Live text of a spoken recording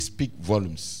speak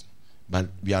volumes, but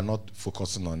we are not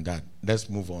focusing on that. Let's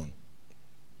move on.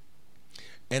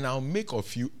 And I'll make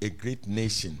of you a great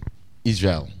nation,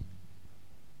 Israel.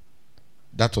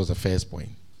 That was the first point.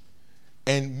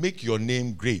 And make your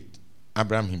name great,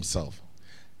 Abraham himself.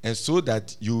 And so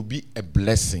that you will be a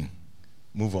blessing.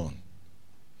 Move on.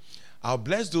 I'll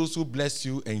bless those who bless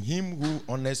you, and him who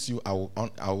honors you,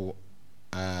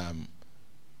 and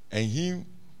him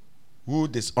who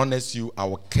dishonors you, I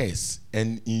will curse.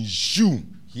 And in you,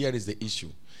 here is the issue.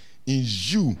 In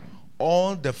you,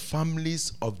 all the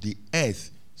families of the earth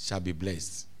shall be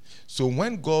blessed. So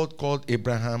when God called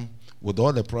Abraham with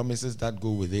all the promises that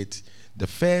go with it, the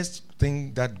first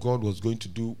thing that God was going to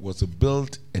do was to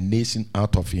build a nation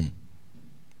out of him.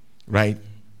 Right?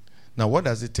 Now, what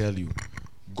does it tell you?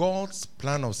 God's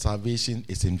plan of salvation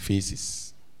is in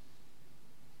phases.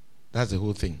 That's the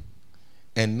whole thing.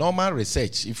 And normal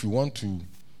research, if you want to,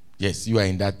 yes, you are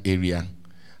in that area,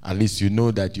 at least you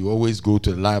know that you always go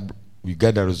to the lab, you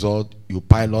get the result, you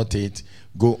pilot it,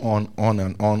 go on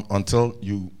and on until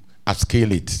you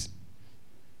upscale it.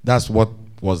 That's what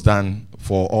was done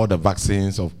for all the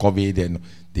vaccines of COVID, and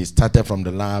they started from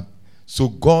the lab. So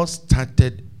God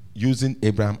started using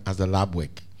Abraham as the lab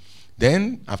work.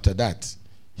 Then after that,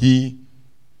 he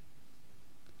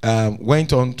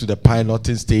went on to the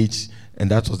piloting stage,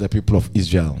 and that was the people of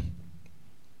Israel.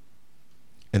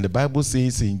 And the Bible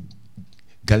says in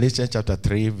Galatians chapter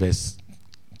 3, verse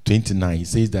 29, it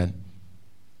says that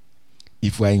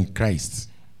if we are in Christ,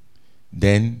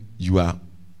 then you are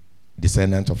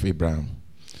descendant of Abraham.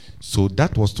 So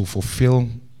that was to fulfill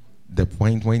the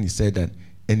point when he said that,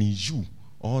 and in you,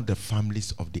 all the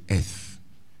families of the earth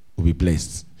will be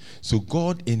blessed. So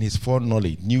God, in his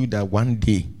foreknowledge, knew that one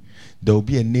day there will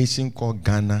be a nation called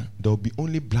Ghana. There will be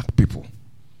only black people.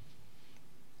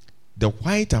 The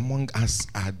white among us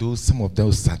are those, some of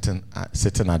those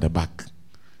sitting at the back.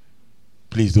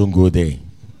 Please don't go there.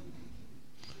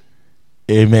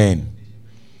 Amen.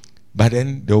 But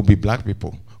then there will be black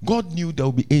people. God knew there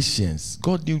will be Asians.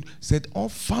 God knew, said all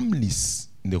families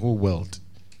in the whole world,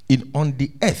 on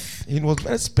the earth. It was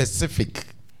very specific.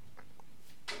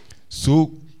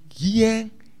 So here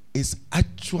is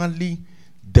actually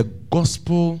the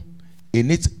gospel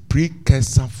in its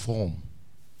precursor form.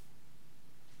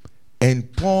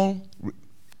 And Paul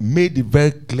made it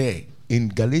very clear in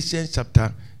Galatians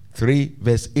chapter 3,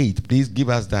 verse 8. Please give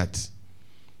us that.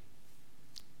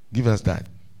 Give us that.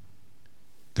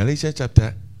 Galatians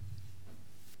chapter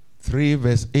 3,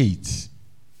 verse 8.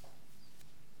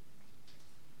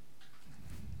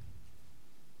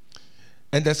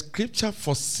 And the scripture,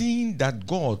 foreseeing that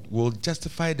God will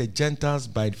justify the Gentiles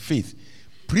by faith,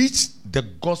 preached the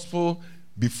gospel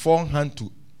beforehand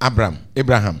to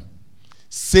Abraham,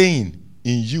 saying,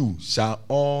 in you shall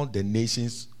all the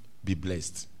nations be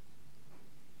blessed.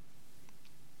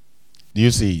 Do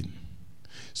you see it?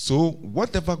 So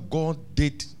whatever God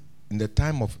did in the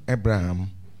time of Abraham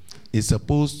is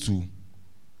supposed to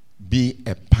be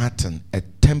a pattern, a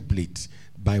template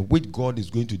by which God is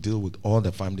going to deal with all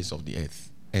the families of the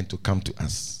earth and to come to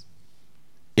us.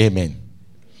 Amen.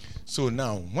 So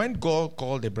now, when God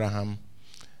called Abraham,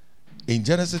 in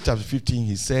Genesis chapter 15,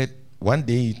 he said, one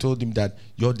day he told him that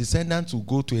your descendants will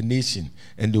go to a nation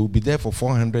and they will be there for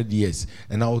 400 years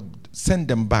and I will send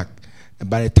them back. And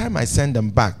by the time I send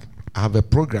them back, I have a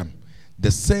program.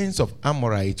 The saints of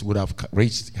Amorites would have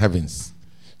reached heavens.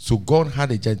 So God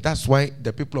had a judge. That's why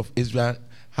the people of Israel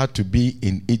had to be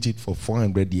in Egypt for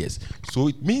 400 years. So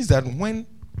it means that when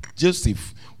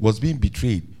Joseph was being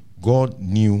betrayed, God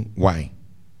knew why.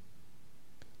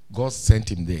 God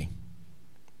sent him there.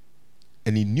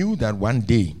 And he knew that one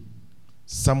day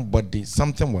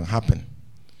something will happen.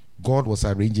 God was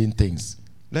arranging things.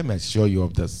 Let me assure you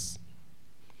of this.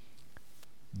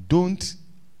 Don't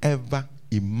ever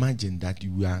imagine that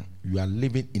you are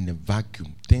living in a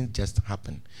vacuum. Things just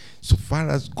happen. So far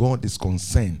as God is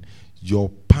concerned, your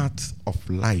path of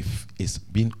life is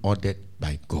being ordered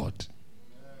by God.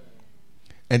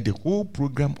 And the whole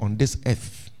program on this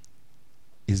earth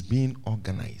is being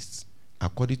organized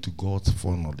according to God's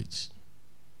foreknowledge.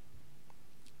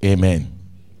 Amen.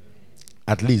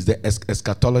 At least the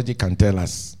eschatology can tell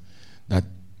us that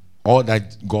all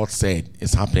that God said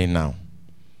is happening now.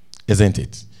 Isn't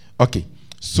it? Okay.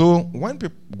 So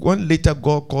when later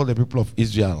God called the people of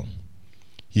Israel,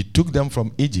 he took them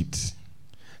from Egypt.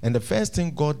 And the first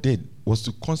thing God did was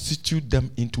to constitute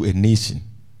them into a nation.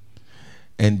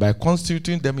 And by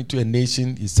constituting them into a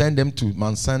nation, he sent them to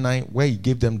Mount Sinai where he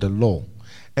gave them the law.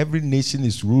 Every nation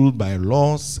is ruled by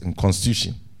laws and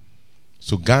constitution.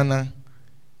 So Ghana,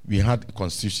 we had a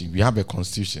constitution. We have a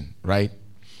constitution, right?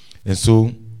 And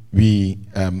so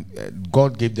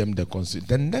God gave them the constitution.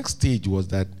 The next stage was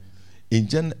that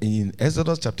in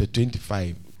Exodus chapter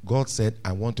 25, God said,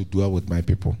 I want to dwell with my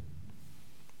people.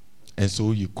 And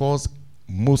so he calls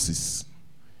Moses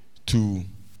to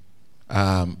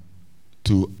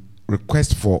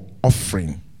request for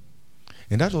offering.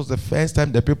 And that was the first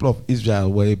time the people of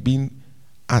Israel were being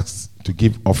asked to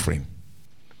give offering.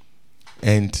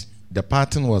 And the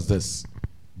pattern was this.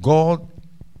 God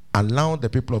allowed the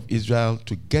people of Israel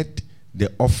to get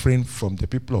the offering from the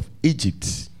people of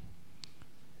Egypt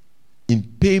in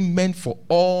payment for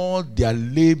all their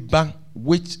labor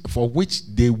for which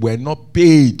they were not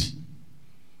paid.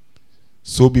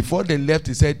 So before they left,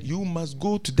 he said, you must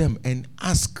go to them and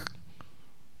ask.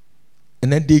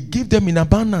 And then they give them in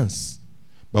abundance.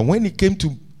 But when it came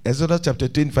to Exodus chapter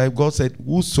 25, God said,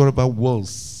 whosoever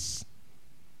wants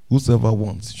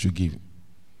should give.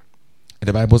 And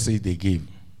the Bible says they gave.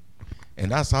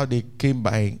 And that's how they came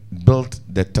by, built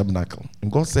the tabernacle.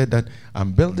 And God said that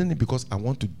I'm building it because I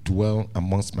want to dwell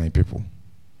amongst my people.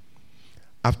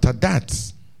 After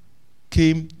that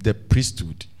came the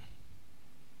priesthood.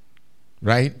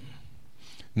 Right?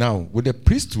 Now, with the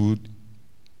priesthood,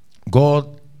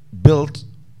 God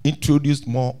introduced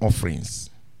more offerings.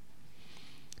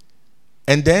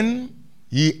 And then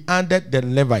he added the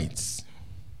Levites.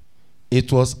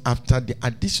 It was after the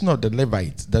addition of the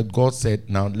Levites that God said,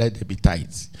 now let there be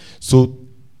tithes. So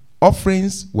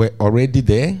offerings were already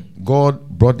there. God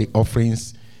brought the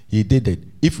offerings. He did it.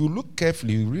 If you look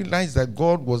carefully, you realize that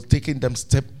God was taking them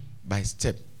step by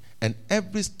step. And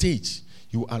every stage,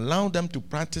 you allow them to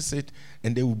practice it,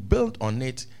 and they will build on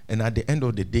it, and at the end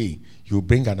of the day, you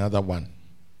bring another one.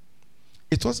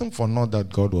 It wasn't for naught that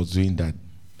God was doing that.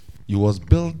 He was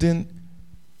building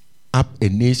up a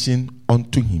nation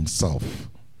unto himself.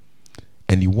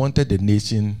 And he wanted the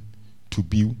nation to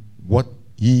be what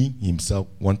he himself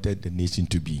wanted the nation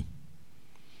to be.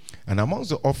 And amongst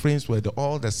the offerings were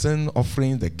all the sin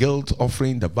offering, the guilt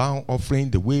offering, the vow offering,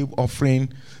 the wave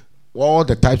offering, all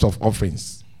the types of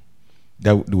offerings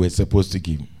that they were supposed to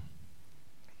give.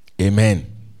 Amen.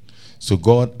 So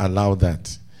God allowed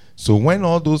that. So when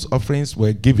all those offerings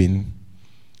were given,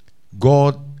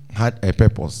 God had a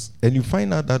purpose. And you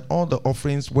find out that all the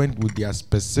offerings went with their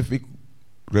specific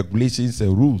regulations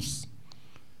and rules.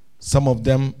 Some of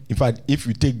them, in fact, if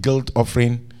you take guilt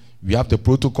offering, we have the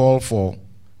protocol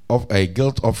of a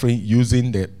guilt offering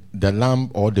using the lamb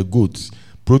or the goats.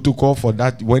 Protocol for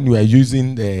that when you are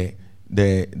using a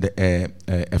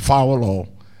fowl or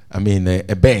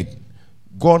a bird.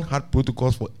 God had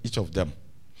protocols for each of them.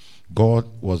 God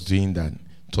was doing that.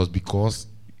 It was because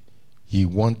he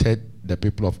wanted the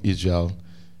people of Israel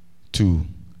to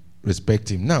respect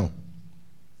him. Now,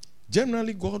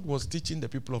 generally God was teaching the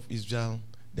people of Israel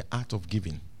the art of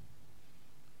giving.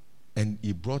 And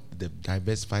he brought the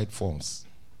diversified forms.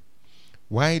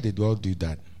 Why did God do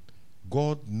that?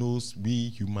 God knows we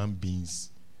human beings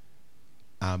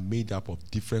are made up of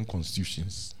different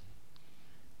constitutions.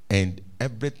 And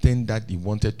everything that he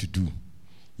wanted to do,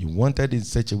 he wanted in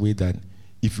such a way that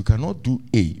if you cannot do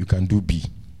A, you can do B.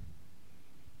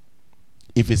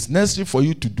 If it's necessary for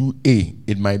you to do A,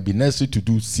 it might be necessary to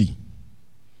do C.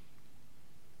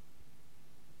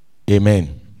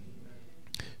 Amen.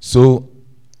 So,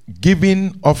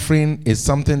 giving offering is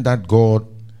something that God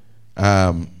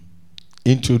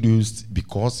introduced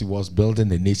because he was building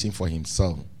the nation for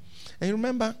himself. And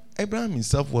remember, Abraham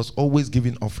himself was always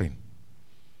giving offering.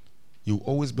 You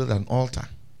always build an altar,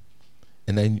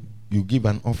 and then you give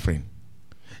an offering.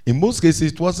 In most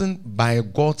cases, it wasn't by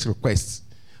God's request.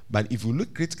 But if you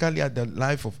look critically at the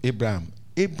life of Abraham,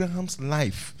 Abraham's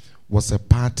life was a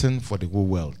pattern for the whole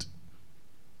world.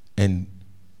 And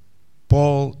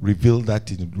Paul revealed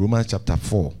that in Romans chapter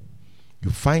 4.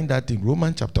 You find that in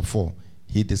Romans chapter 4,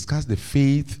 he discussed the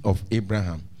faith of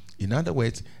Abraham. In other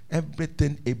words,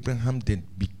 everything Abraham did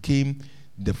became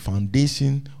the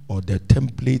foundation or the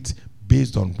template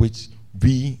based on which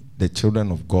we, the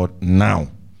children of God, now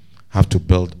have to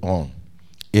build on.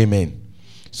 Amen.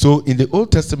 So in the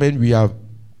Old Testament, we have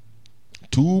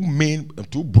two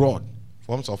broad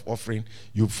forms of offering.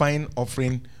 You find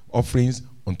offerings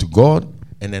unto God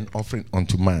and an offering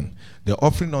unto man. The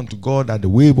offering unto God are the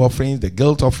wave offerings, the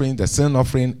guilt offering, the sin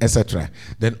offering, etc.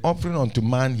 Then offering unto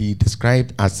man he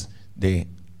described as the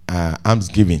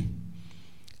almsgiving.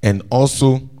 And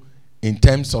also in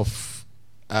terms of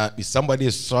if somebody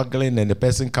is struggling and the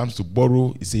person comes to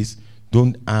borrow, he says,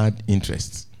 don't add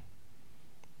interest.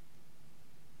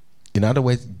 In other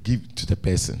words, give to the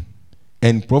person.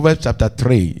 And Proverbs chapter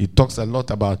 3, it talks a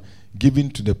lot about giving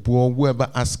to the poor. Whoever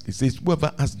asks, it says,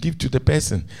 whoever asks, give to the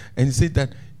person. And he said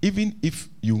that even if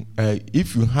you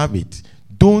have it,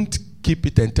 don't keep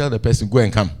it and tell the person, go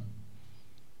and come.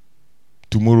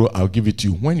 Tomorrow I'll give it to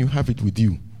you. When you have it with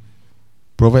you.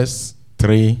 Proverbs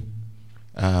 3,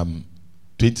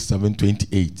 27,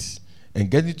 28. And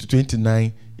getting to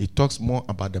 29, it talks more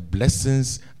about the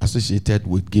blessings associated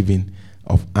with giving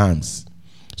of alms.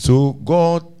 So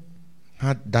God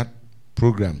had that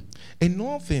program. In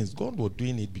all things, God was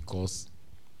doing it because,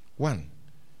 one,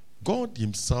 God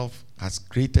himself has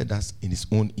created us in his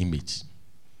own image.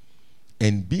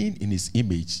 And being in his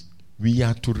image, we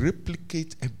are to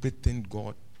replicate everything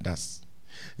God does.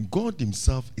 God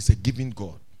himself is a giving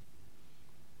God.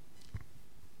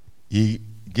 He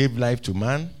gave life to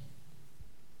man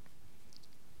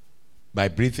by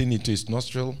breathing into his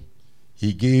nostril.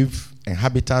 He gave a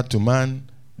habitat to man,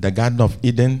 the Garden of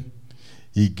Eden.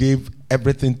 He gave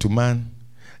everything to man.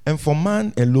 And for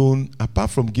man alone, apart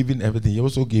from giving everything, he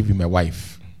also gave him a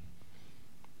wife.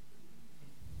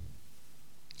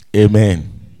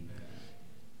 Amen.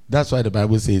 That's why the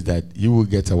Bible says that you will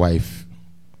get a wife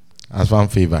as one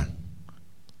favor.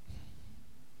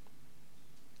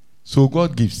 So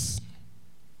God gives.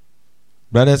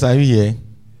 Brothers, are you here?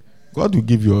 God will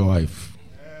give you a wife.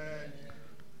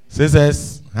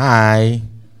 Sisters, hi.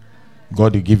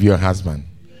 God will give you a husband.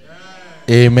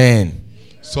 Amen.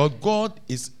 So God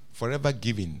is forever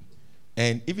giving.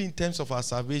 And even in terms of our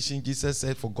salvation, Jesus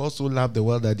said, for God so loved the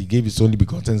world that he gave his only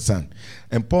begotten son.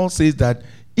 And Paul says that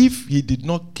if he did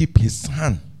not keep his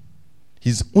son,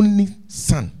 his only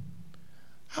son,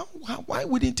 why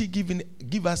wouldn't he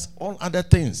give us all other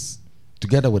things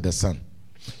together with the son?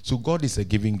 So God is a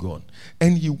giving God.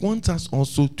 And he wants us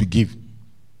also to give.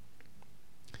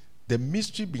 The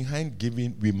mystery behind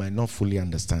giving, we might not fully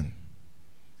understand.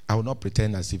 I will not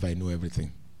pretend as if I know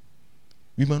everything.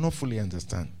 We might not fully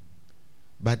understand.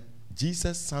 But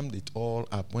Jesus summed it all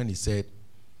up when he said,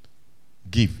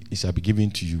 give, it shall be given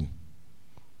to you.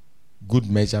 Good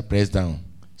measure, pressed down,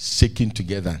 shaken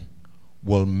together.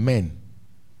 Will men.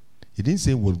 He didn't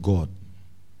say will God.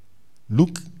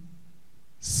 Luke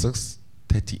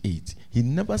 6:38. He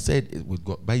never said it with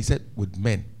God, but he said with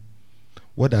men.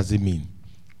 What does it mean?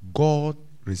 God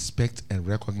respects and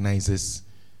recognizes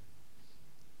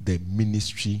the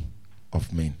ministry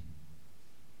of men.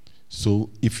 So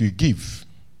if you give,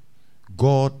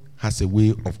 God has a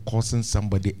way of causing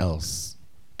somebody else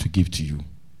to give to you.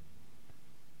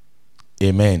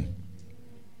 Amen.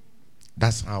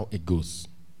 That's how it goes.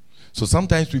 So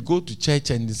sometimes we go to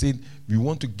church and they say we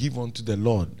want to give unto the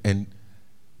Lord, and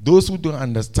those who don't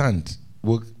understand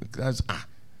will ask,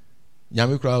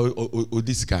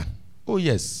 oh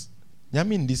yes,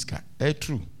 Yamin Diska. That's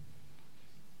true.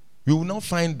 We will not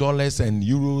find dollars and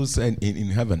euros and in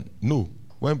heaven. No.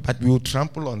 But we will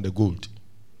trample on the gold.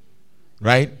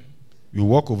 Right? We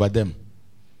walk over them.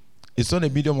 It's not a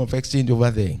medium of exchange over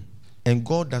there. And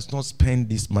God does not spend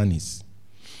these monies.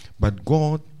 But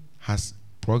God has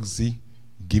proxy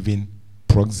giving,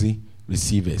 proxy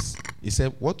receivers. He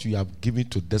said, what you have given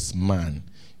to this man,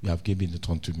 you have given it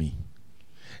unto me.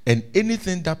 And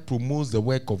anything that promotes the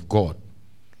work of God,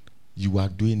 you are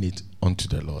doing it unto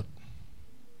the Lord.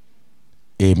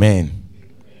 Amen.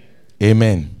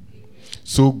 Amen.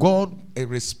 So God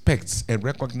respects and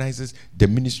recognizes the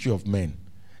ministry of men.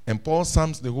 And Paul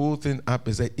sums the whole thing up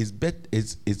and says it's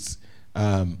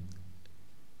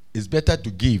better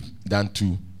to give than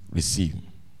to receive.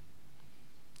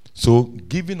 So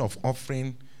giving of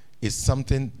offering is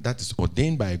something that is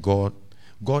ordained by God.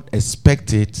 God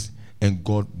expects it and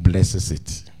God blesses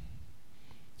it.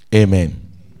 Amen.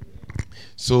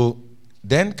 So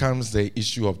then comes the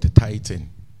issue of the tithing.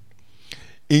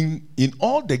 In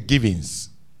all the givings,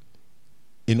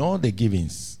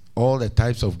 all the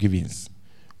types of givings,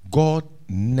 God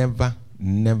never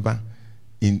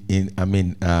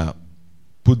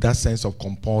put that sense of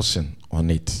compulsion on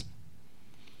it.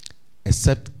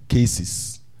 Except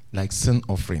cases like sin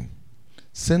offering.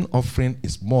 Sin offering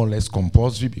is more or less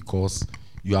compulsory because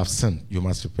you have sinned, you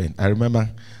must repent. I remember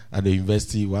at the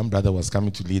university, one brother was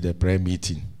coming to lead a prayer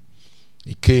meeting.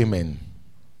 He came, and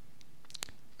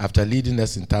after leading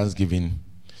us in thanksgiving,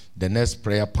 the next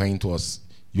prayer point was,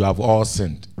 you have all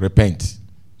sinned, repent.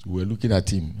 So we were looking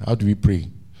at him. How do we pray?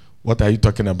 What are you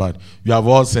talking about? You have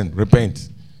all sinned, repent.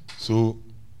 So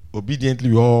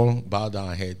obediently we all bowed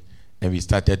our head and we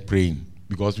started praying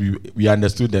because we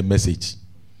understood the message.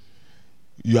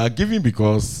 You are giving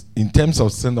because in terms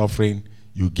of sin offering,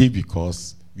 you give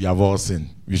because we have all sinned.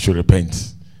 We should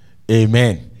repent.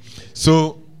 Amen.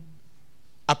 So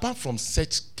apart from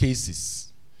such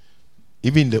cases,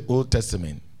 even in the Old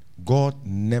Testament, God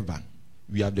never,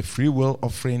 we have the free will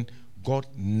offering, God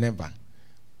never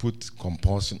put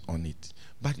compulsion on it.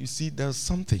 But you see, there's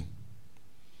something.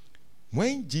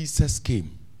 When Jesus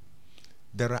came,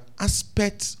 there are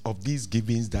aspects of these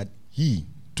givings that he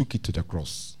took it to the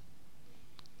cross.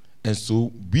 And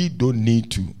so we don't need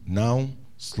to now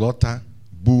slaughter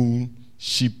bull,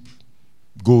 sheep,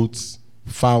 goats,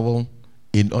 fowl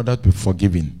in order to be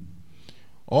forgiven.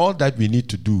 All that we need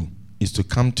to do is to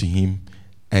come to him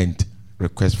and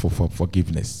request for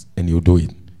forgiveness, and he'll do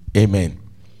it. Amen.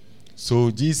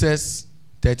 So Jesus,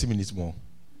 30 minutes more.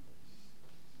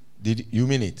 Did you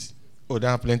mean it? Oh, there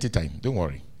are plenty of time. Don't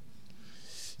worry.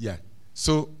 Yeah.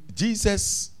 So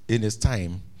Jesus, in his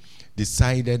time,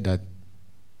 decided that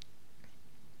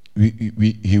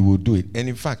he would do it. And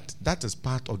in fact, that is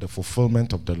part of the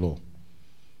fulfillment of the law.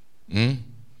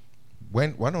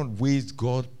 When one of the ways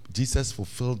Jesus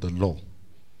fulfilled the law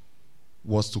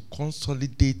was to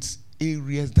consolidate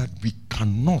areas that we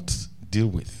cannot deal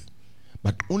with,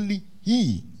 but only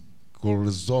he could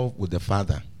resolve with the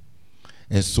Father.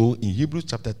 And so in Hebrews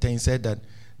chapter 10 said that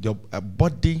the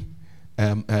body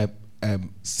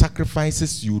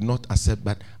sacrifices you will not accept,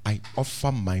 but I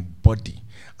offer my body.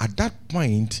 At that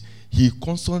point, he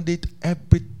consolidated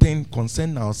everything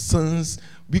concerning our sins.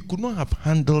 We could not have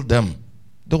handled them.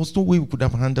 There was no way we could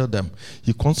have handled them.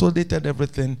 He consolidated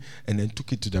everything and then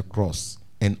took it to the cross.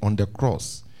 And on the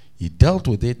cross, he dealt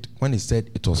with it when he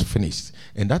said it was finished.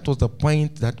 And that was the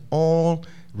point that all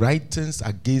writings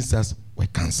against us were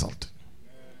cancelled.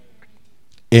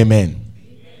 Amen.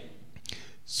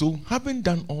 So having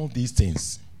done all these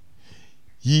things,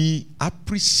 he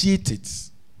appreciated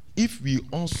if we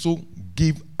also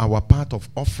give our part of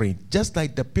offering, just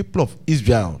like the people of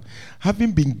Israel,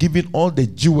 having been given all the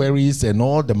jewelries and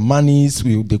all the monies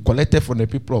they collected from the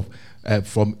people of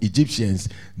from Egyptians.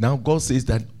 Now God says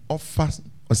that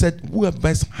said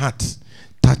whoever's heart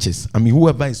touches,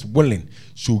 whoever is willing,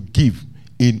 should give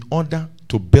in order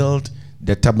to build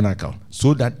the tabernacle,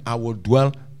 so that I will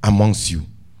dwell amongst you.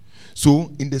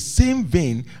 So in the same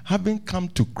vein, having come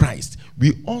to Christ,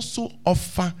 we also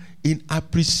offer in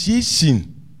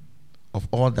appreciation of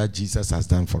all that Jesus has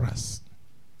done for us.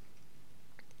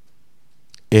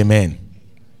 Amen.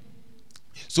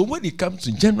 So when it comes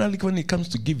to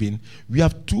giving, we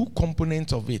have two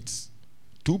components of it,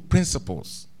 two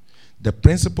principles. The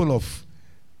principle of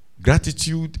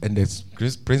gratitude and the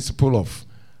principle of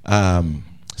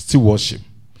stewardship.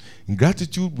 In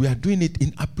gratitude, we are doing it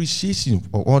in appreciation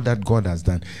of all that God has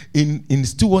done. In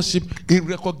stewardship, in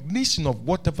recognition of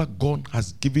whatever God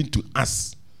has given to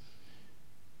us.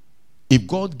 If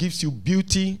God gives you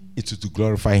beauty, it is to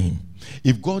glorify him.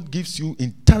 If God gives you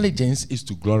intelligence, it's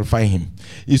to glorify him.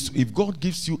 If God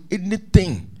gives you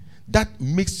anything that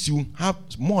makes you have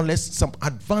more or less some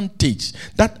advantage,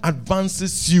 that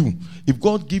advances you. If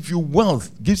God gives you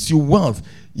wealth,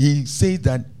 he says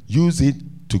that use it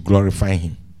to glorify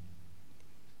him.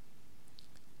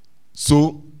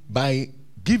 So, by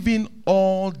giving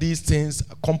all these things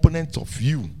a component of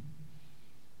you,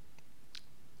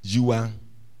 you are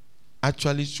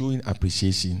actually showing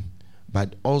appreciation,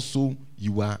 but also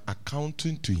you are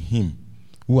accounting to him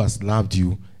who has loved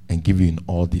you and given you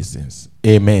all these things.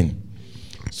 Amen.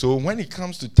 So, when it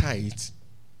comes to tithes,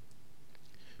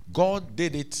 God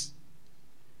did it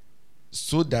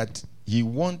so that he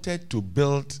wanted to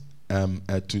build,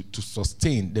 to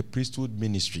sustain the priesthood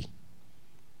ministry.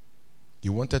 He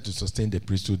wanted to sustain the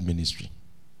priesthood ministry.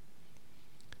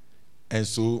 And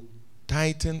so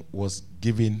tithing was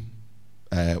given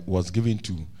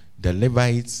to the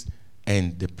Levites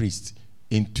and the priests.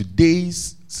 In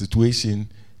today's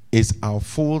situation, it's our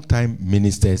full-time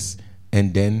ministers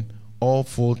and then all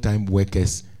full-time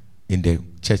workers in the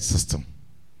church system.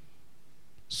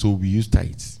 So we use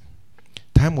tithes.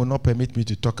 Time will not permit me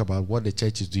to talk about what the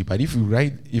church is doing, but if you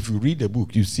read the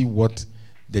book, you see what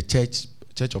the Church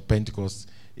of Pentecost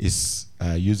is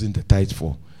using the tithe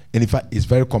for. And in fact, it's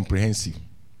very comprehensive.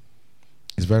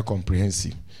 It's very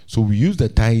comprehensive. So we use the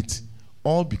tithe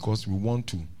all because we want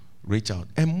to reach out.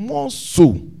 And more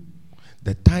so,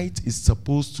 the tithe is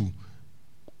supposed to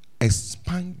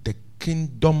expand the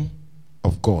kingdom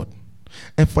of God.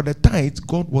 And for the tithe,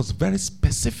 God was very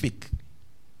specific.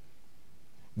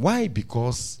 Why?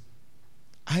 Because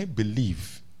I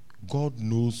believe God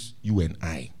knows you and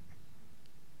I.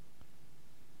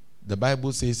 The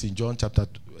Bible says in John chapter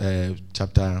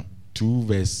 2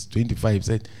 verse 25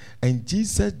 said, and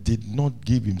Jesus did not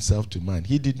give himself to man.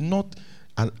 He did not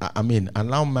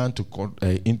allow man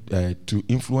to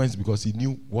influence, because he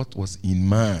knew what was in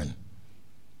man.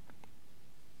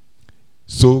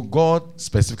 So God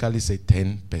specifically said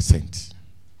 10%.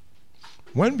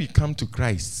 When we come to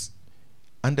Christ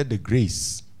under the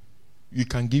grace, You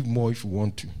can give more if you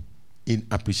want to, in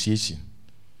appreciation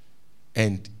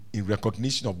and in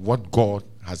recognition of what God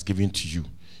has given to you.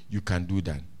 You can do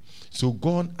that. So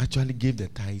God actually gave the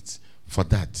tithes for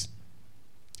that.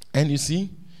 And you see,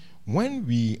 when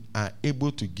we are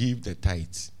able to give the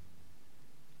tithes,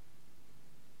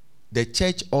 the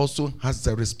church also has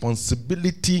the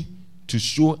responsibility to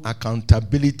show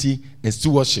accountability and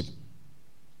stewardship.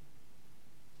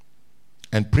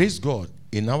 And praise God,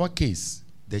 in our case,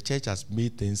 the church has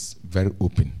made things very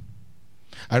open.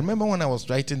 I remember when I was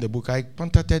writing the book, I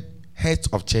contacted heads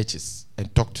of churches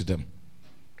and talked to them.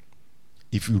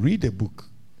 If you read the book,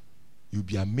 you'll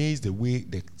be amazed the way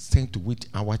the extent to which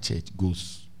our church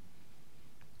goes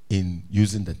in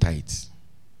using the tithes.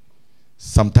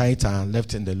 Some tithes are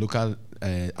left in the local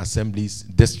assemblies,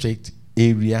 district,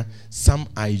 area. Some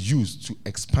are used to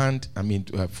expand,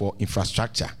 for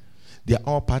infrastructure. They are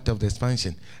all part of the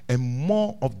expansion. And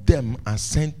more of them are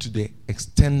sent to the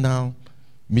external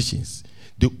missions.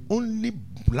 The only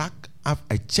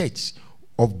a church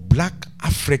of black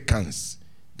Africans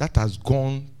that has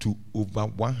gone to over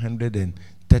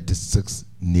 136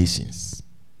 nations.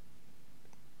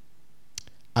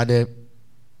 At the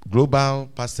Global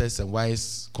Pastors and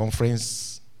Wives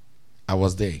Conference, I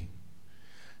was there.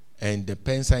 And the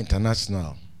Pensa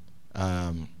International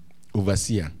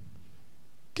overseer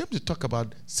came to talk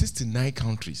about 69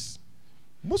 countries.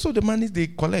 Most of the money they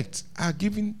collect are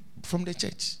given from the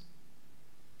church.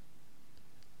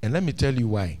 And let me tell you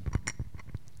why.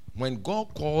 When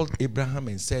God called Abraham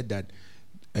and said that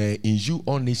in you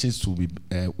all nations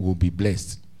will be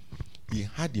blessed, he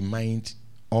had in mind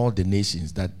all the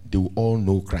nations, that they will all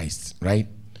know Christ, right?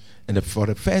 And for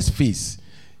the first phase,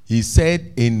 he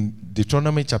said in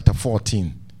Deuteronomy chapter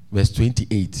 14, verse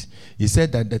 28, he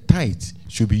said that the tithe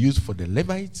should be used for the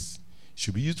Levites,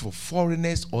 should be used for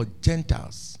foreigners or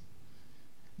Gentiles,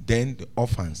 then the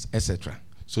orphans, etc.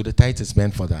 So the tithe is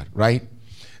meant for that, right?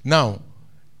 Now,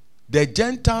 the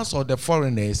Gentiles or the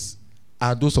foreigners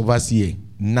are those of us here,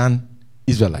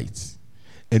 non-Israelites.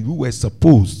 And we were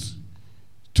supposed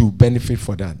to benefit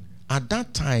for that. At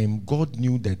that time, God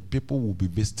knew that people will be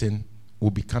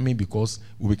coming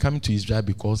to Israel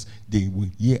because they will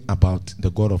hear about the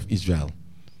God of Israel.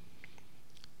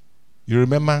 You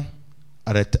remember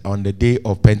on the day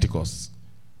of Pentecost,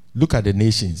 look at the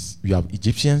nations. We have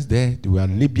Egyptians there, we have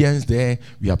Libyans there,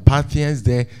 we have Parthians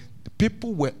there. The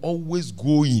people were always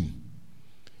going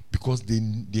because they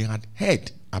had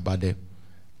heard about the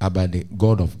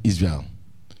God of Israel.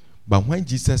 But when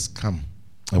Jesus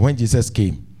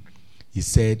came, he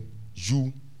said,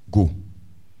 you go.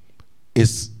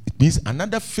 It means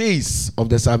another phase of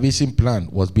the salvation plan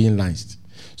was being launched.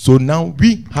 So now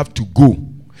we have to go.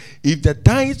 If the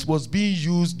tithes was being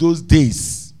used those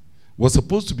days, was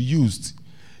supposed to be used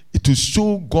to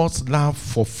show God's love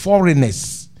for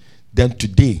foreigners, then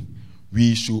today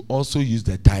we should also use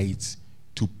the tithes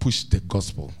to push the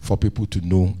gospel, for people to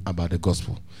know about the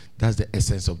gospel. That's the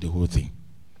essence of the whole thing.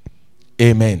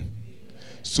 Amen.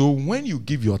 So when you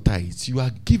give your tithes, you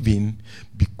are giving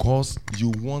because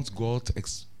you want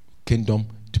God's kingdom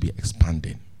to be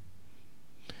expanded.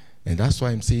 And that's why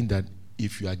I'm saying that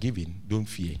if you are giving, don't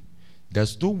fear.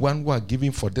 There's no one who are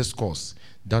giving for this cause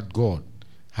that God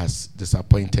has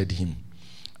disappointed him.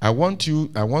 I want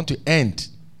to end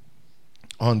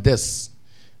on this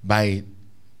by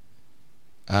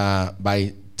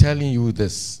telling you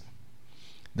this,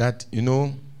 that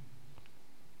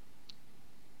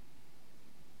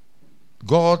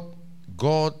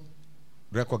God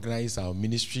recognizes our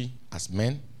ministry as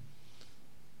men.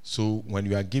 So when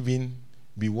you are giving,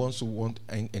 we also want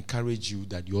to encourage you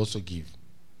that you also give,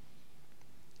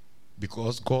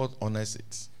 because God honors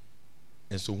it.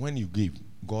 And so when you give,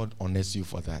 God honors you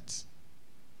for that.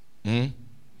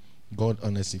 God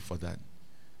honors you for that.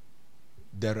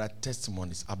 There are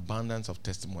testimonies, abundance of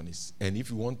testimonies. And if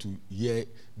you want to hear,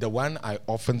 the one I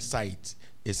often cite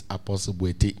is Apostle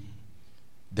Boete,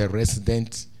 the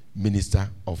resident minister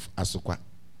of Asokwa,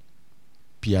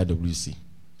 PRWC.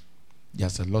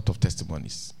 There's a lot of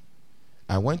testimonies.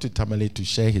 I went to Tamale to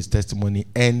share his testimony,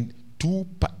 and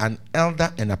an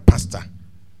elder and a pastor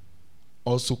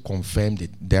also confirmed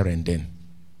it there and then.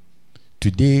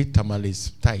 Today,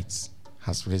 Tamale's tithes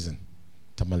has risen,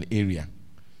 Tamale area,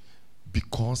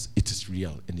 because it is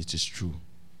real and it is true.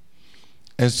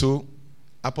 And so,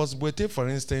 Apostle Boete, for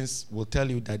instance, will tell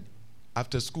you that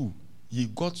after school, he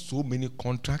got so many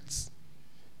contracts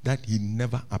that he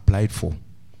never applied for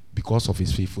because of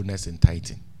his faithfulness in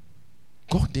tithing.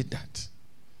 God did that.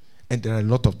 And there are a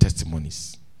lot of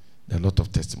testimonies.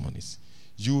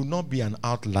 You will not be an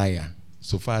outlier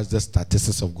so far as the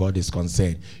statistics of God is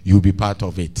concerned. You will be part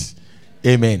of it.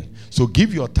 Amen. So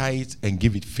give your tithes and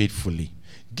give it faithfully.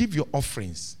 Give your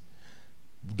offerings.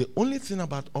 The only thing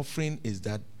about offering is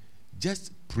that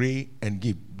just pray and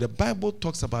give. The Bible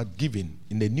talks about giving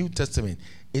in the New Testament.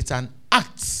 It's an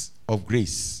act of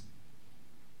grace.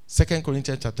 2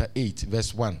 Corinthians chapter 8,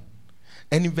 verse 1.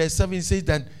 And in verse 7 it says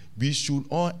that we should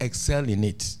all excel in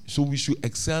it. So we should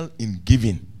excel in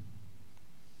giving.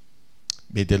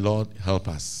 May the Lord help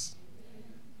us.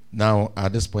 Now,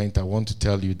 at this point, I want to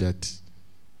tell you that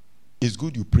it's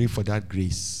good you pray for that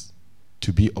grace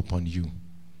to be upon you.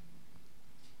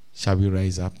 Shall we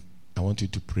rise up? I want you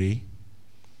to pray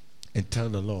and tell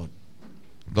the Lord,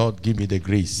 Lord, give me the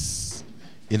grace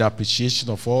in appreciation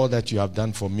of all that you have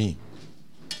done for me.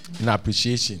 In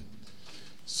appreciation.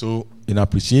 So, in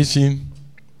appreciation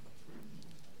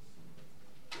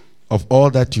of all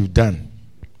that you've done,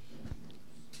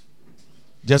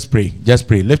 just pray. Just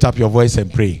pray. Lift up your voice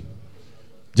and pray.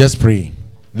 Just pray.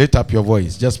 Lift up your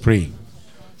voice. Just pray.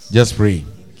 Just pray.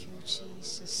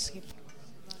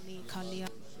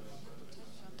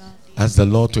 Ask the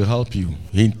Lord to help you.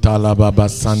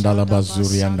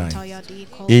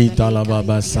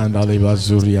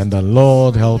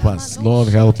 Lord help us. Lord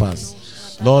help us.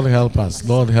 Lord help us.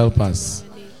 Lord help us.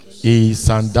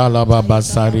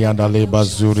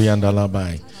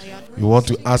 You want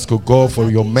to ask, God, for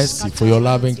your mercy, for your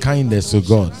loving kindness,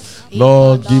 God.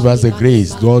 Lord, give us the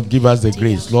grace. Lord, give us the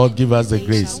grace. Lord, give us the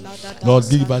grace. Lord,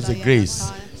 give us the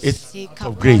grace. It's an act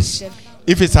of grace.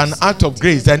 If it's an act of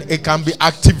grace, then it can be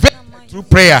activated through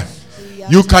prayer.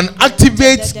 You can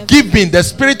activate giving, the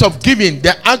spirit of giving,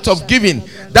 the act of giving,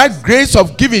 that grace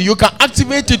of giving. You can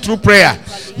activate it through prayer.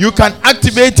 You can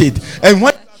activate it, and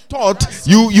when taught,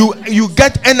 you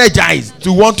get energized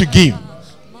to want to give.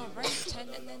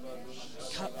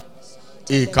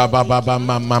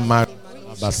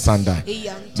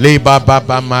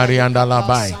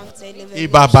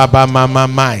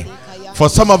 For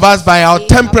some of us, by our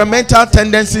temperamental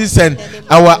tendencies and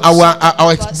our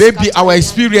maybe our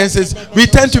experiences, we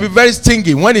tend to be very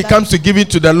stingy when it comes to giving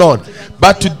to the Lord.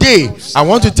 But today, I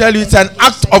want to tell you, it's an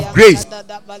act of grace.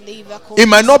 It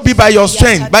might not be by your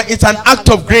strength, but it's an act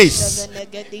of grace.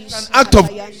 It's an act of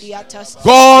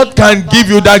God can give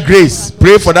you that grace.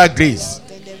 Pray for that grace.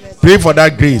 Pray for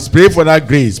that grace. Pray for that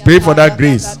grace. Pray for that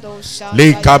grace.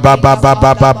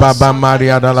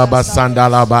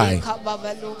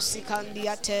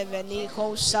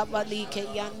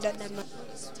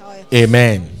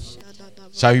 Amen.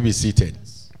 Shall we be seated?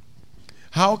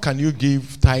 How can you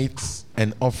give tithes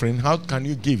and offering? How can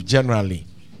you give generally?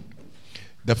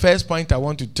 The first point I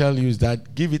want to tell you is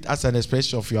that give it as an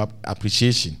expression of your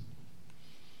appreciation.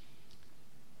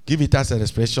 Give it as an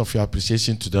expression of your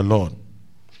appreciation to the Lord.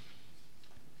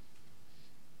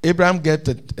 Abraham gave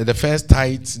the first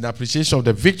tithes in appreciation of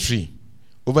the victory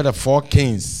over the 4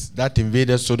 kings that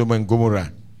invaded Sodom and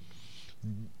Gomorrah.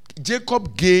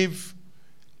 Jacob gave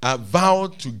a vow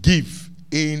to give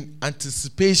in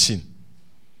anticipation.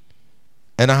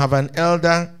 And I have an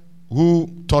elder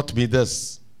who taught me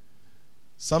this.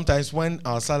 Sometimes when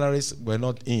our salaries were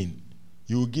not in,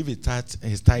 he would give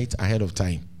his tithe ahead of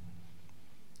time.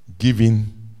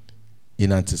 Giving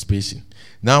in anticipation.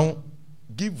 Now,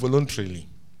 give voluntarily.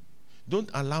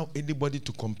 Don't allow anybody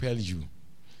to compel you.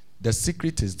 The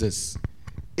secret is this.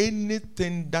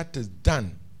 Anything that is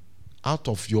done out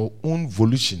of your own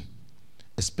volition,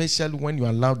 especially when you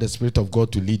allow the Spirit of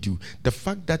God to lead you, the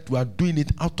fact that you are doing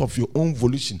it out of your own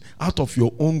volition, out of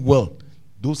your own will,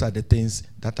 those are the things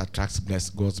that attract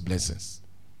God's blessings.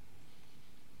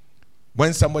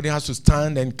 When somebody has to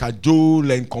stand and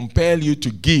cajole and compel you to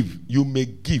give, you may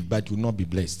give, but you will not be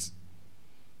blessed.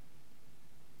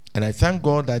 And I thank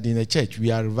God that in the church,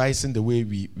 we are revising the way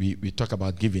we talk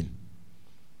about giving.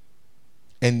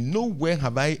 And nowhere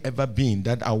have I ever been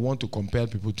that I want to compel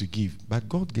people to give. But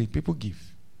God gave, people give.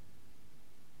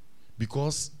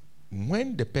 Because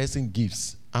when the person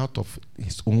gives out of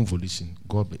his own volition,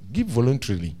 God give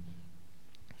voluntarily.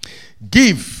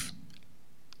 Give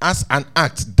as an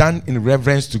act done in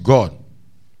reverence to God.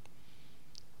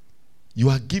 You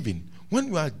are giving. When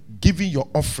you are giving your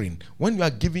offering, when you are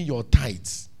giving your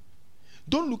tithes,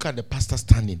 don't look at the pastor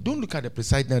standing. Don't look at the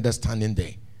presiding elder standing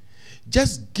there.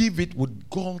 Just give it with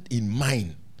God in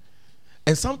mind.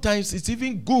 And sometimes it's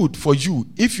even good for you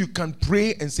if you can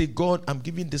pray and say, God, I'm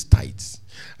giving this tithes.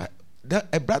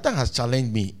 A brother has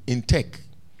challenged me in tech.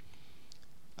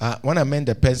 When I met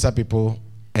the Pensa people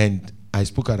and I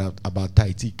spoke about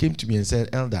tithes, he came to me and said,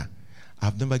 Elder,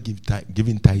 I've never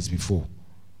given tithes before.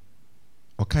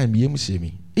 Okay, hey,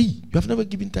 you have never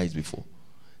given tithes before.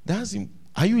 That's him.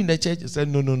 Are you in the church? I said,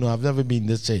 no, I've never been in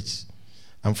this church.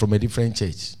 I'm from a different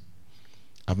church.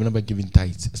 I've never given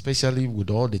tithes, especially with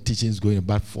all the teachings going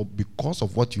about. Because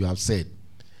of what you have said,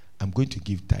 I'm going to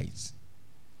give tithes.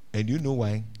 And you know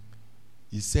why?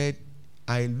 He said,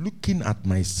 I looking at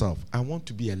myself, I want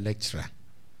to be a lecturer.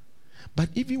 But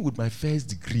even with my first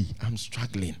degree, I'm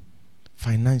struggling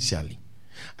financially.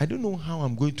 I don't know how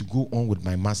I'm going to go on with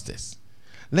my master's,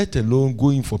 let alone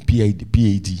going for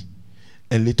PhD,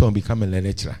 and later on become a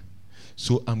lecturer.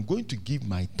 So I'm going to give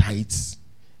my tithes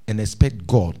and expect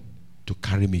God to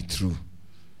carry me through.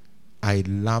 I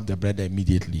loved the brother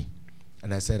immediately.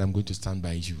 And I said, I'm going to stand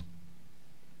by you.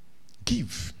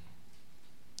 Give.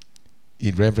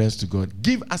 In reverence to God.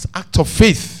 Give as act of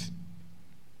faith.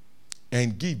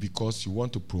 And give because you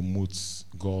want to promote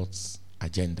God's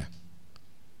agenda.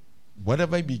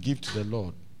 Whatever we give to the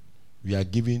Lord, we are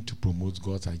giving to promote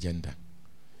God's agenda.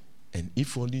 And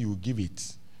if only you give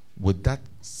it with that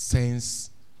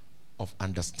sense of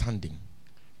understanding,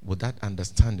 with that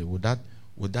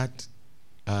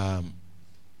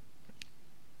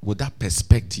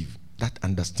perspective, that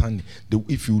understanding,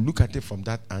 if you look at it from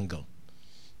that angle,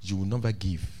 you will never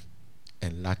give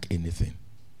and lack anything.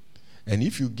 And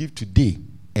if you give today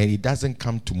and it doesn't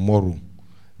come tomorrow,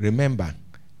 remember,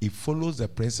 it follows the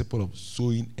principle of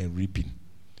sowing and reaping.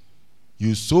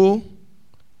 You sow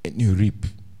and you reap.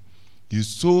 You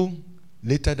sow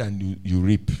later than you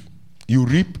reap. You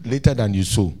reap later than you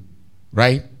sow.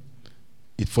 Right?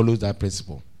 It follows that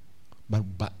principle. But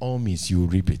by all means, you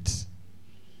reap it.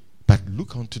 But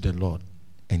look unto the Lord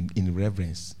and in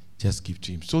reverence, just give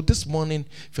to him. So this morning,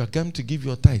 if you are going to give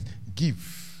your tithe,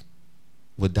 give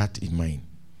with that in mind.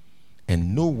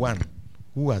 And no one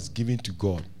who has given to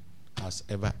God has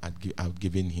ever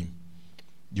outgiven him.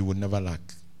 You will never lack.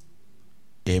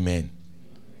 Amen.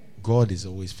 God is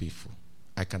always faithful.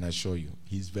 I can assure you,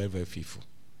 he's very, very faithful.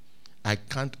 I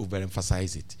can't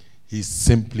overemphasize it. He's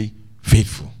simply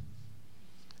faithful.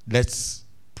 Let's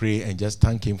pray and just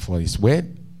thank him for his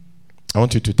word. I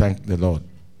want you to thank the Lord.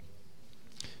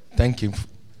 Thank him.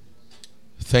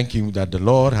 Thank him that the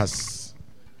Lord has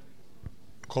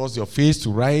caused your face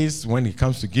to rise when it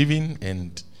comes to giving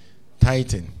and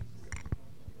tithing.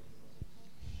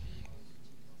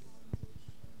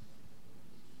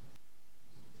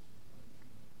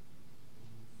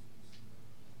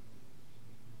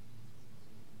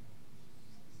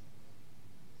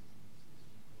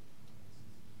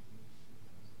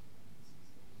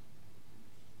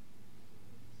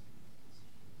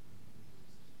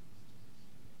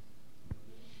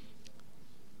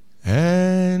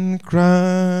 And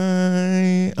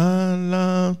cry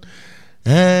aloud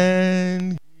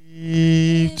and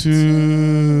give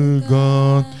to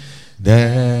God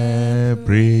the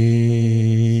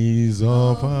praise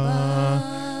of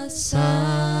our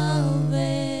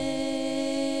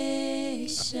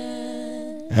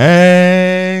salvation.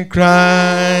 And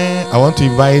cry. I want to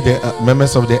invite the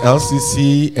members of the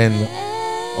LCC and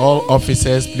all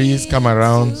officers, please come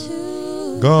around.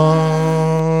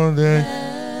 God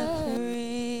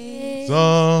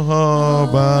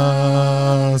of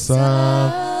our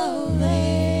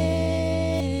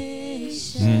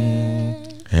salvation,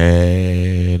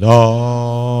 head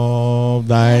of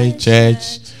thy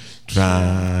church,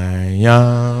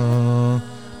 triumph.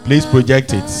 Please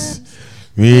project it.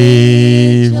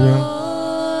 We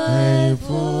will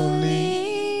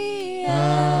faithfully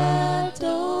adore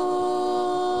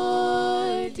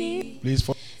thee. Please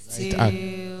follow the right act.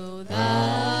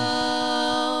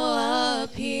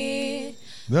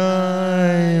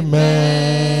 Thy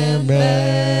members,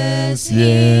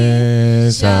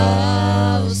 yes,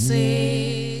 shall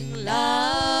sing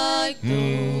like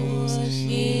those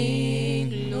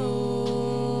in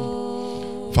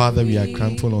glory. Father, we are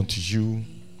grateful unto you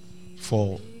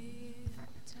for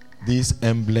these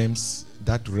emblems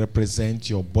that represent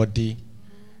your body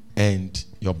and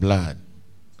your blood.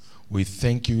 We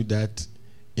thank you that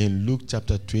in Luke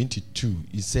chapter 22,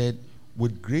 he said,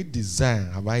 with great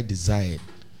desire have I desired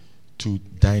to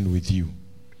dine with you.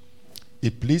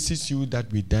 It pleases you that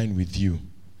we dine with you.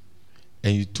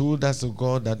 And you told us, O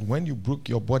God, that when you broke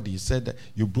your body, you said that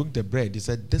you broke the bread. You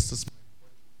said, this is my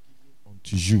body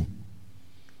unto you.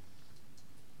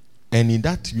 And in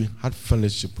that you had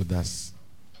fellowship with us.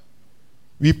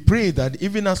 We pray that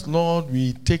even as, Lord,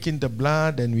 we take in the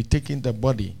blood and we take in the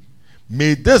body,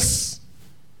 may this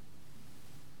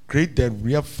create the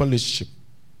real fellowship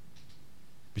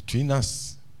between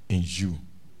us and you.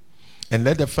 And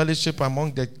let the fellowship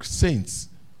among the saints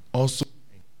also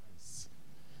enhance.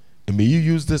 And may you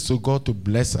use this, O God, to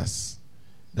bless us,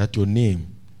 that your name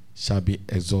shall be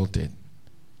exalted.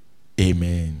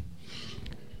 Amen.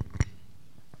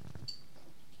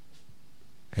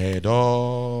 Head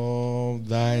of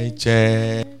thy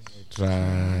church,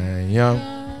 triumph.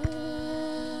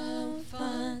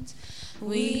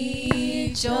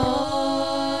 We joyfully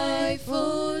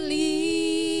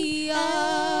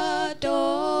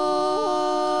adore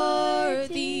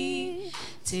thee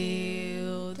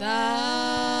till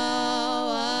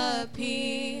thou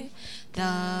appear.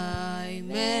 Thy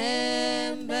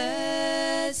members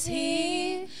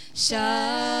here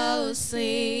shall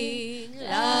sing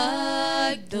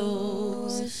like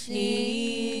those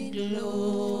in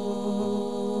glory.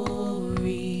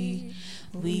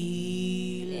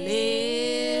 We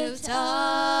lift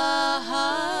our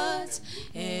hearts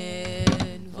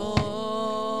and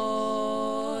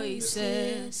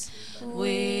voices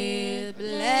with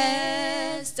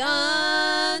blessed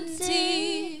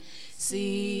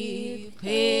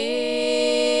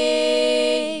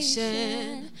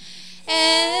anticipation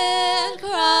and cry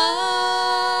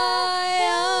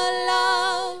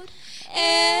aloud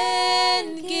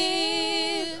and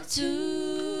give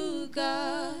to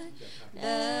God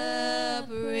the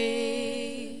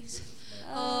praise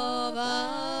of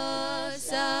our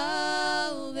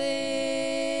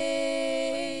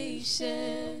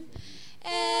salvation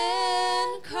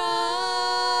and cry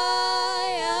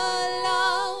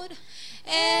aloud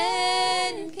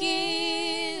and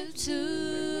give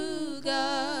to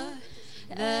God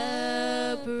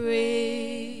the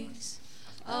praise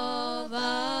of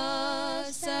our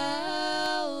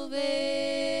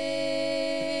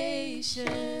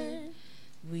salvation.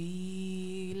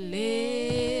 We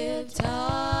lift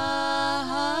our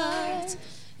hearts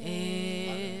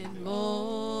and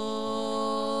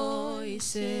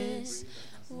voices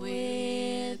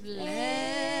with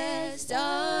blessed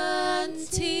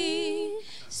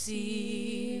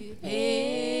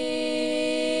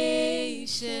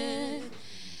anticipation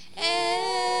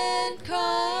and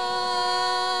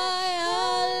cry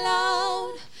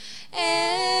aloud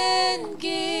and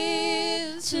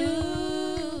give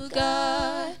to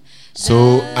God.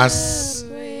 So as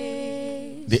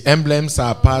the emblems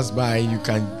are passed by, you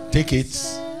can take it,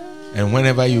 and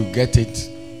whenever you get it,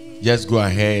 just go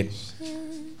ahead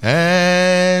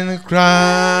and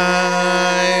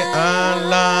cry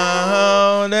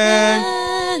aloud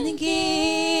and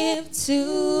give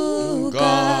to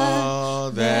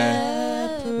God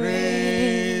the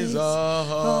praise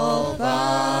of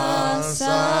our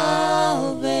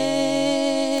salvation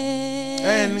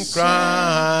and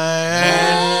cry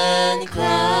and cry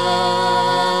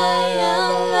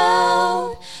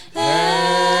aloud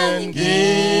and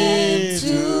give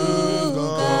to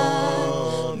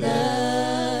God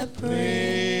the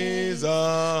praise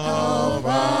of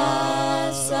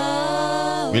our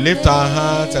salvation. We lift our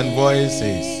hearts and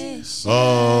voices.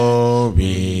 Oh,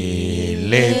 we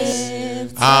lift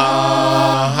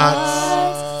our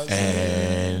hearts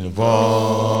and voices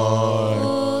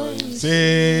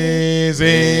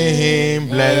in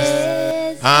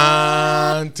blessed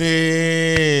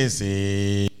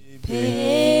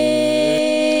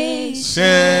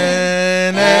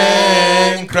anticipation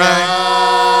and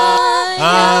cry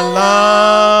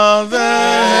aloud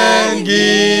and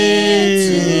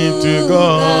give to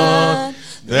God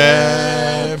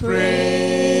the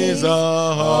praise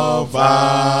of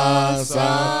our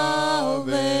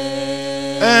salvation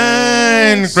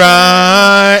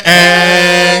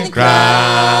and cry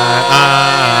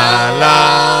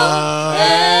aloud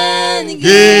and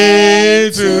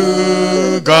give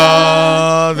to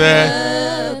God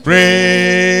the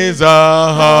praise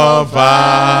of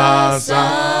our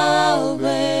salvation.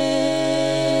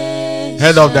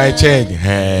 Head of thy church,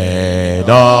 head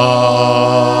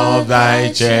of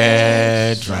thy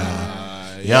church, triumphant,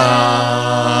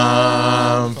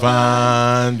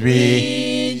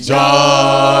 we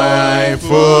joyfully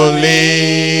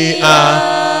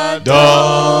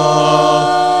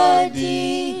adore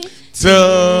thee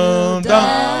till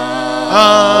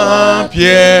thou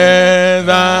appear.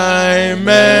 Thy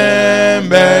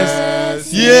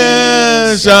members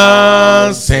here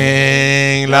shall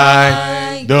sing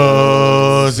like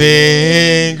those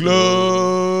in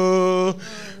glory.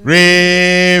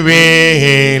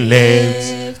 We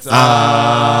lift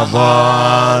our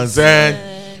voices and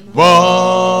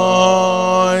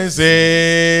voices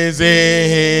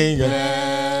in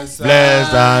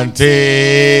blessed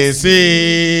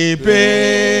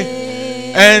anticipation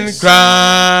and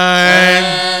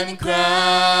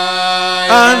cry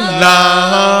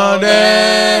aloud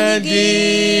and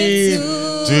give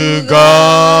to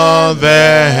God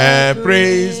the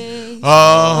praise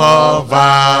of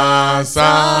our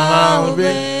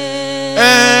salvation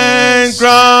and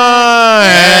cry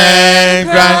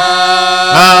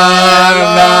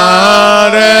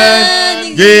aloud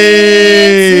and give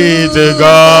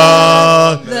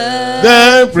God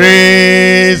the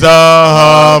praise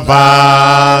of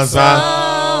our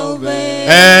salvation,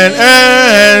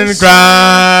 and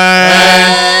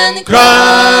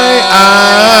cry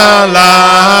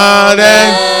aloud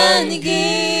and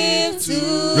give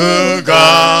to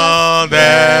God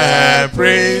the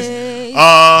praise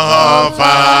of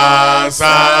our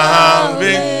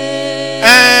salvation,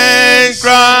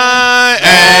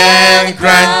 and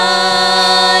cry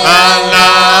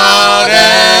aloud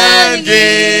and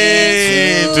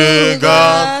give to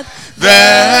God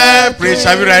the praise.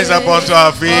 Shall we rise up onto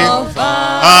our feet?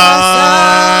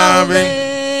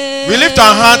 Amen. We lift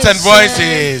our hearts and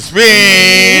voices. We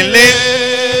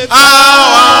lift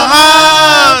our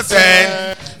hearts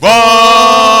and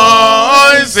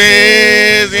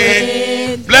voices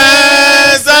in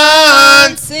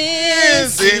pleasant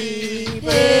singing,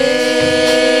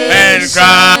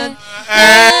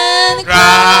 and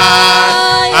cry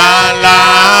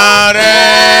aloud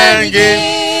and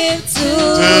give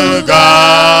to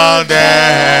God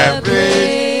the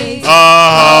praise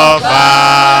of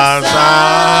our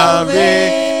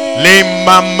salvation.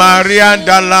 Lima Maria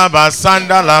Dalaba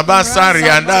Sandalaba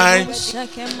Sariandai.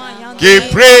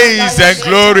 Give praise and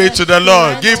glory to the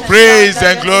Lord. Give praise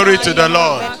and glory to the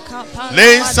Lord.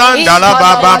 Sandala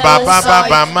Baba Baba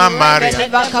Baba Maria.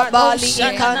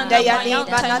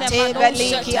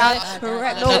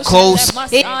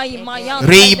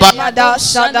 Riba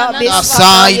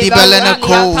Asai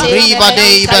Belenako Riba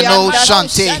de Beno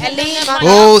Shante.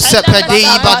 Oh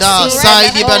Sepediba da Sai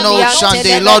Beno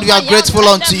Shante. Lord, we are grateful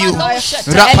unto you.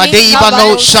 Rapadiba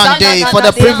no Shante for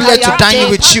the privilege to dine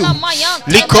with you.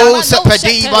 Liko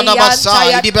Sepediba da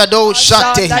Basai Bedo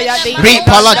Shante.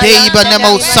 Ripala de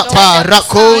Benemo Sapa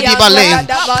Rako di Bale.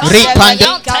 Ripande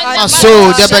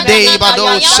Maso Debede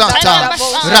Bado Shata.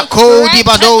 Rako di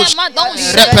Bado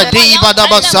Repediba da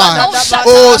Basai.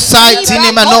 Oh, sight in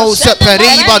him and no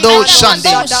separiba do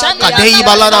shande.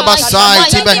 Kadeiba la basai,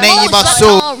 Tibaneiba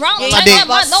so.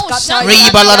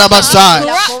 Riba la basai.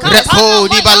 Repo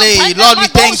di bale. Lord, we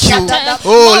thank you.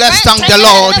 Oh, let's thank the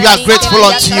Lord. We are grateful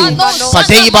unto you.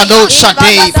 Padeiba no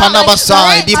shade,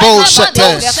 Panabasai, Dibo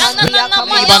shate.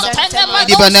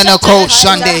 Dibanena ko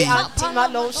shande.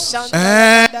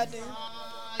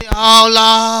 Out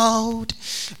loud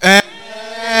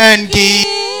and give.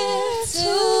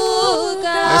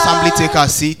 Let's humbly take our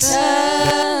seats.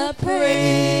 The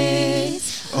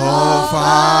praise Of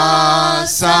our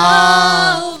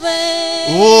salvation.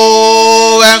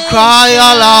 Oh, and cry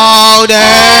aloud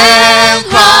and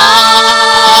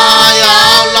cry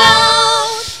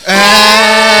aloud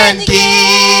and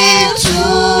give to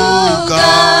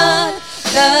God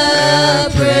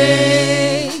the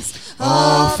praise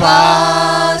of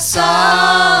our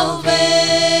salvation.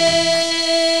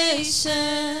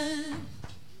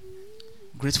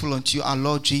 Grateful unto you, our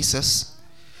Lord Jesus,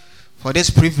 for this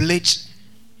privilege.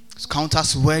 Count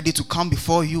us worthy to come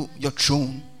before you, your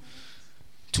throne,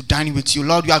 to dine with you.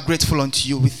 Lord, we are grateful unto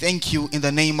you. We thank you in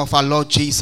the name of our Lord Jesus.